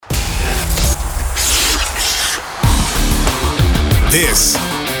This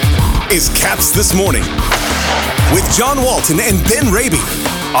is Caps This Morning with John Walton and Ben Raby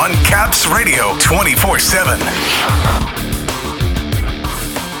on Caps Radio 24/7.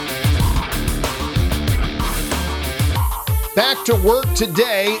 Back to work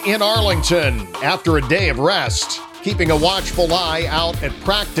today in Arlington after a day of rest. Keeping a watchful eye out at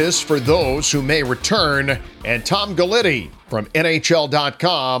practice for those who may return. And Tom Guilitti from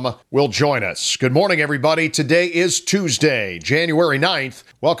NHL.com will join us. Good morning, everybody. Today is Tuesday, January 9th.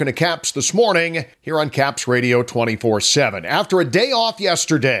 Welcome to Caps This Morning here on Caps Radio 24/7. After a day off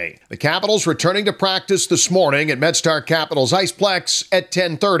yesterday, the Capitals returning to practice this morning at MedStar Capitals Iceplex at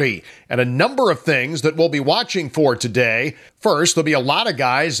 10:30. And a number of things that we'll be watching for today. First, there'll be a lot of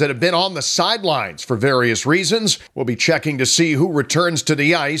guys that have been on the sidelines for various reasons. We'll be checking to see who returns to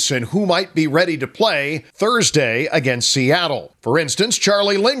the ice and who might be ready to play Thursday against Seattle. For instance,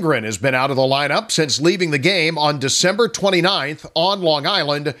 Charlie Lindgren has been out of the lineup since leaving the game on December 29th on Long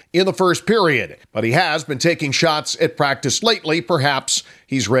Island in the first period. But he has been taking shots at practice lately. Perhaps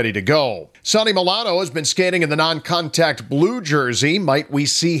he's ready to go. Sonny Milano has been skating in the non-contact blue jersey. Might we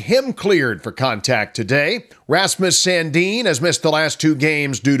see him cleared for contact today? Rasmus Sandin has missed the last two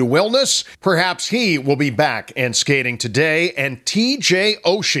games due to illness. Perhaps he will be back and skating today. And TJ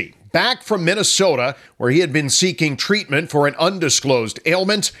Oshie, back from Minnesota, where he had been seeking treatment for an undisclosed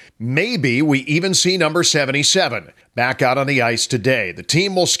ailment. Maybe we even see number 77 back out on the ice today. The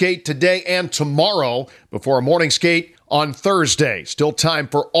team will skate today and tomorrow before a morning skate on Thursday. Still time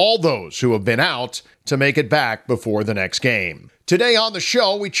for all those who have been out to make it back before the next game. Today on the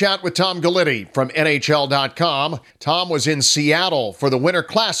show, we chat with Tom Guilitti from NHL.com. Tom was in Seattle for the Winter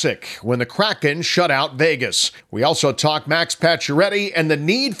Classic when the Kraken shut out Vegas. We also talk Max Pacioretty and the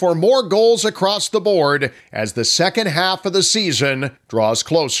need for more goals across the board as the second half of the season draws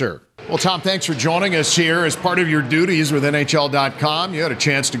closer. Well, Tom, thanks for joining us here. As part of your duties with NHL.com, you had a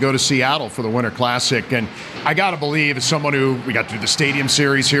chance to go to Seattle for the Winter Classic. And I got to believe, as someone who, we got to do the Stadium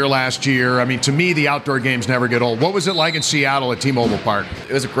Series here last year, I mean, to me, the outdoor games never get old. What was it like in Seattle at T-Mobile Park?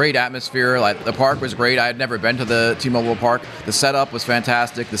 It was a great atmosphere. Like, the park was great. I had never been to the T-Mobile Park. The setup was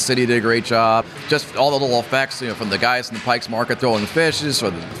fantastic. The city did a great job. Just all the little effects, from the guys in the Pikes Market throwing the fishes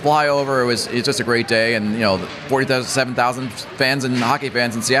or the flyover. It was just a great day. And, 47,000 fans and hockey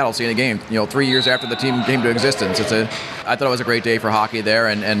fans in Seattle seeing a game, 3 years after the team came to existence. I thought it was a great day for hockey there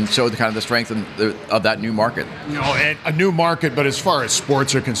and showed kind of the strength of that new market. And a new market, but as far as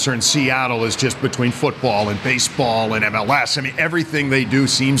sports are concerned, Seattle is just between football and baseball and MLS. I mean, everything they do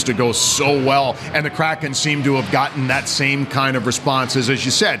seems to go so well, and the Kraken seem to have gotten that same kind of responses. As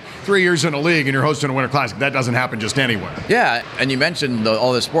you said, 3 years in a league and you're hosting a Winter Classic. That doesn't happen just anywhere. Yeah, and you mentioned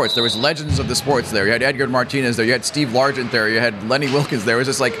all the sports. There was legends of the sports there. You had Edgar Martinez there. You had Steve Largent there. You had Lenny Wilkins there. It was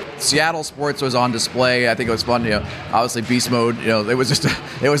just like Seattle sports was on display. I think it was fun. Obviously beast mode. It was just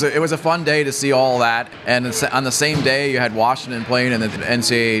it was a fun day to see all that. And on the same day, you had Washington playing in the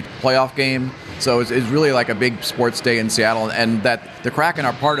NCAA playoff game. So it's really like a big sports day in Seattle, and that the Kraken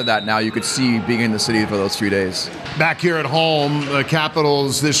are part of that now. You could see being in the city for those few days. Back here at home, the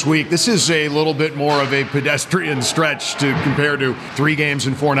Capitals this week, this is a little bit more of a pedestrian stretch to compare to 3 games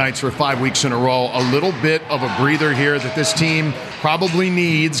and 4 nights for 5 weeks in a row. A little bit of a breather here that this team probably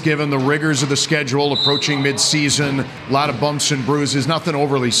needs, given the rigors of the schedule approaching mid-season. A lot of bumps and bruises, nothing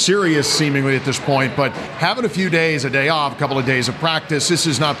overly serious seemingly at this point, but having a few days, a day off, a couple of days of practice, this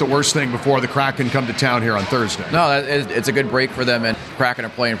is not the worst thing before the Kraken come to town here on Thursday. No, it's a good break for them, and Kraken are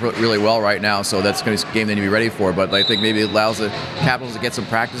playing really well right now, so that's going to be a game they need to be ready for. But I think maybe it allows the Capitals to get some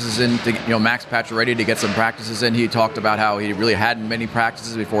practices in, Max Pacioretty to get some practices in. He talked about how he really hadn't many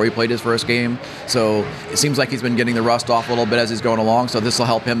practices before he played his first game, so it seems like he's been getting the rust off a little bit as he's going along, so this will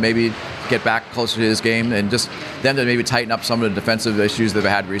help him maybe get back closer to his game and just them to maybe tighten up some of the defensive issues they've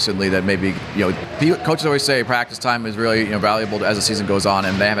had recently that maybe, coaches always say practice time is really, valuable as the season goes on,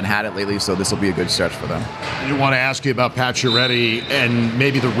 and they haven't had it lately, so this will be a good stretch for them. I want to ask you about Pacioretty and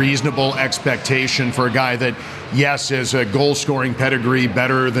maybe the reasonable expectation for a guy that, yes, has a goal-scoring pedigree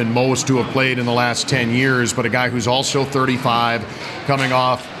better than most who have played in the last 10 years, but a guy who's also 35, coming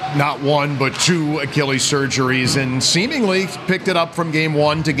off not one but 2 Achilles surgeries, and seemingly picked it up from game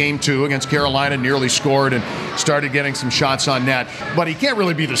 1 to game 2 against Carolina, nearly scored and started getting some shots on net. But he can't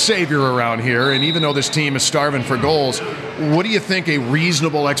really be the savior around here, and even though this team is starving for goals, what do you think a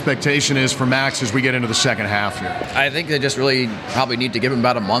reasonable expectation is for Max as we get into the second half here? I think they just really probably need to give him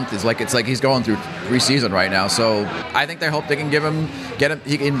about a month. It's like he's going through preseason right now. So I think they hope they can get him.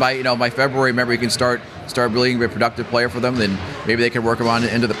 He can by February. Remember, he can start really being a productive player for them. Then maybe they can work him on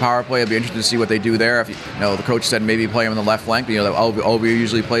into the power play. I'd be interested to see what they do there. If the coach said maybe play him on the left flank. Obi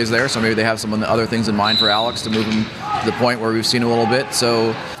usually plays there, so maybe they have some other things in mind for Alex to move him to the point where we've seen a little bit.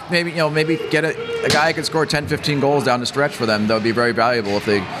 So maybe get a guy who can score 10, 15 goals down the stretch for them. That would be very valuable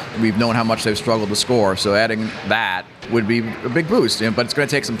we've known how much they've struggled to score. So adding that would be a big boost, but it's going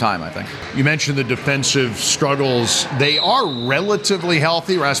to take some time, I think. You mentioned the defensive struggles. They are relatively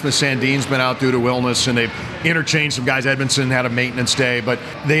healthy. Rasmus Sandin's been out due to illness, and they've interchanged some guys. Edmondson had a maintenance day, but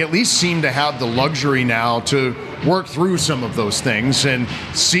they at least seem to have the luxury now to work through some of those things and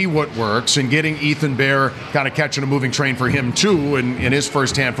see what works, and getting Ethan Bear kind of catching a moving train for him too in his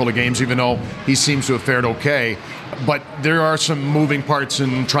first handful of games, even though he seems to have fared okay. But there are some moving parts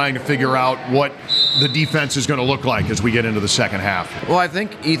in trying to figure out what the defense is going to look like as we get into the second half. Well, I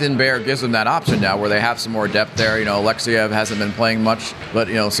think Ethan Bear gives them that option now where they have some more depth there. Alexiev hasn't been playing much, but,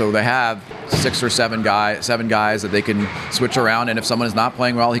 so they have 6 or 7 guys that they can switch around, and if someone is not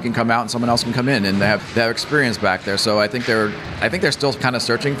playing well, he can come out and someone else can come in, and they have experience back there. So I think they're still kind of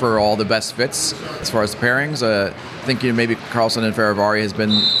searching for all the best fits as far as the pairings. I think maybe Carlson and Ferravari has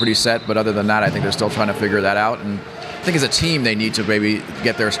been pretty set, but other than that, I think they're still trying to figure that out. And I think as a team, they need to maybe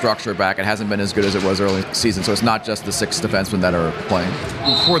get their structure back. It hasn't been as good as it was early season, so it's not just the 6 defensemen that are playing.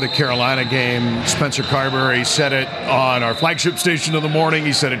 Before the Carolina game, Spencer Carberry said it on our flagship station in the morning.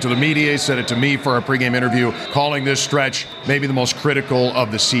 He said it to the media. He said it to me for our pregame interview, calling this stretch maybe the most critical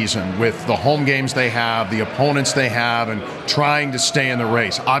of the season with the home games they have, the opponents they have, and trying to stay in the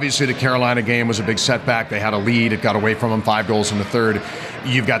race. Obviously, the Carolina game was a big setback. They had a lead. It got away from them, 5 goals in the third.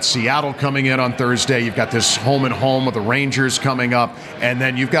 You've got Seattle coming in on Thursday. You've got this home and home with the Rangers coming up. And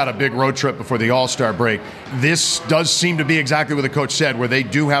then you've got a big road trip before the All-Star break. This does seem to be exactly what the coach said, where they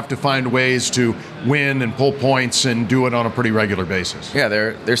do have to find ways to win and pull points and do it on a pretty regular basis. Yeah,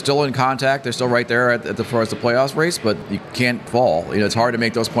 they're still in contact. They're still right there as far as the playoffs race, but you can't fall. It's hard to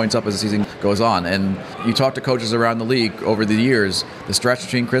make those points up as the season goes on. And you talk to coaches around the league over the years, the stretch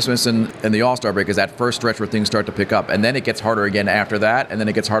between Christmas and the All-Star break is that first stretch where things start to pick up. And then it gets harder again after that, and then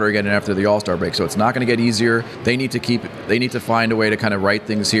it gets harder again after the All-Star break. So it's not going to get easier. They need to find a way to kind of right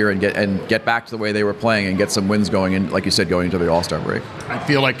things here and get back to the way they were playing and get some wins going, and like you said, going into the All-Star break. I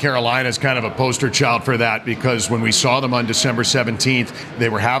feel like Carolina's kind of a poster child for that, because when we saw them on December 17th, they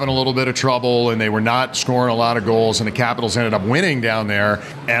were having a little bit of trouble and they were not scoring a lot of goals, and the Capitals ended up winning down there.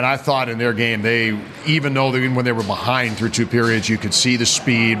 And I thought in their game, even when they were behind through 2 periods, you could see the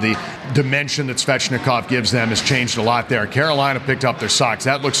speed, the dimension that Svechnikov gives them has changed a lot there. Carolina picked up their socks.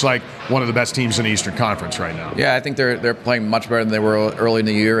 That looks like one of the best teams in the Eastern Conference right now. Yeah, I think they're playing much better than they were early in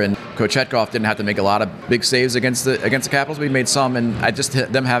the year, and Kochetkov didn't have to make a lot of big saves against the Capitals, but he made some, and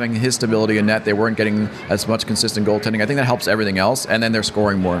them having his stability in net, they weren't getting as much consistent goaltending. I think that helps everything else, and then they're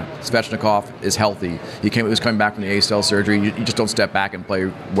scoring more. Svechnikov is healthy. He was coming back from the ACL surgery. You just don't step back and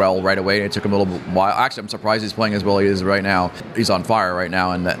play well right away. It took him a little while. Actually, I'm surprised he's playing as well as he is right now. He's on fire right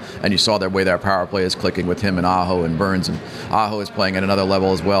now, and you saw the way their power play is clicking with him and Aho and Burns, and Aho is playing at another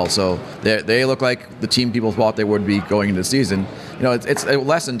level as well. So they look like the team people thought they would be going into the season. It's a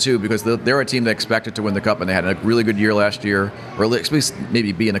lesson too, because they're a team that expected to win the cup, and they had a really good year last year, or at least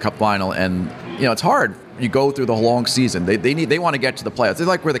maybe be in the cup final. And it's hard. You go through the long season. They want to get to the playoffs. They're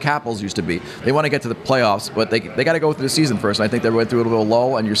like where the Capitals used to be. They want to get to the playoffs, but they got to go through the season first. And I think they went through a little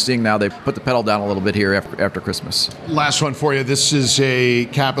lull, and you're seeing now they put the pedal down a little bit here after Christmas. Last one for you. This is a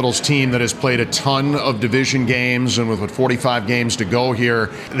Capitals team that has played a ton of division games, and with 45 games to go here,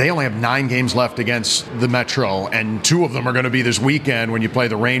 they only have 9 games left against the Metro, and 2 of them are going to be this weekend when you play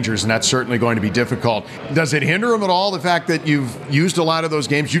the Rangers, and that's certainly going to be difficult. Does it hinder them at all, the fact that you've used a lot of those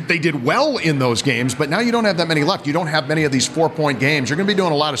games? They did well in those games, but now you don't have that many left. You don't have many of these 4-point games. You're going to be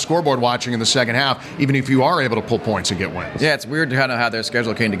doing a lot of scoreboard watching in the second half, even if you are able to pull points and get wins. Yeah, it's weird kind of how their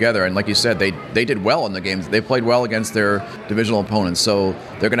schedule came together. And like you said, they did well in the games. They played well against their divisional opponents. So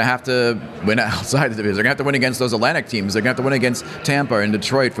they're going to have to win outside the division. They're going to have to win against those Atlantic teams. They're going to have to win against Tampa and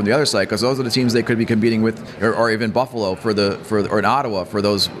Detroit from the other side, because those are the teams they could be competing with, or even Buffalo or in Ottawa for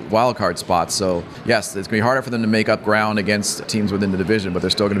those wild card spots. So yes, it's going to be harder for them to make up ground against teams within the division, but they're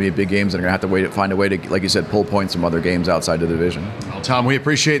still going to be big games, and they're going to have to find a way to, like you said, pull points from other games outside the division. Well, Tom, we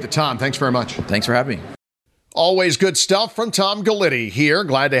appreciate the time. Thanks very much. Thanks for having me. Always good stuff from Tom Guilitti here.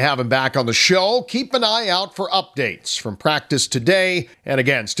 Glad to have him back on the show. Keep an eye out for updates from practice today. And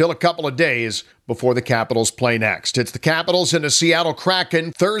again, still a couple of days before the Capitals play next. It's the Capitals and the Seattle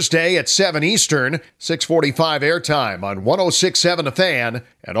Kraken Thursday at 7 Eastern, 6:45 airtime on 106.7 The Fan,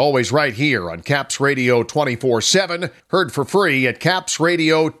 and always right here on Caps Radio 24/7. Heard for free at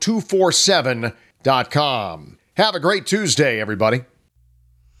capsradio247.com. CapsRadio247.com. Have a great Tuesday, everybody.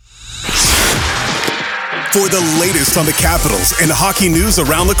 For the latest on the Capitals and hockey news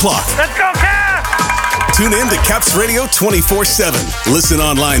around the clock. Let's go, Caps! Tune in to Caps Radio 24/7. Listen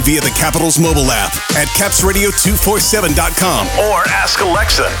online via the Capitals mobile app at CapsRadio247.com or ask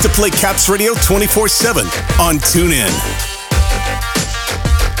Alexa to play Caps Radio 24/7 on TuneIn.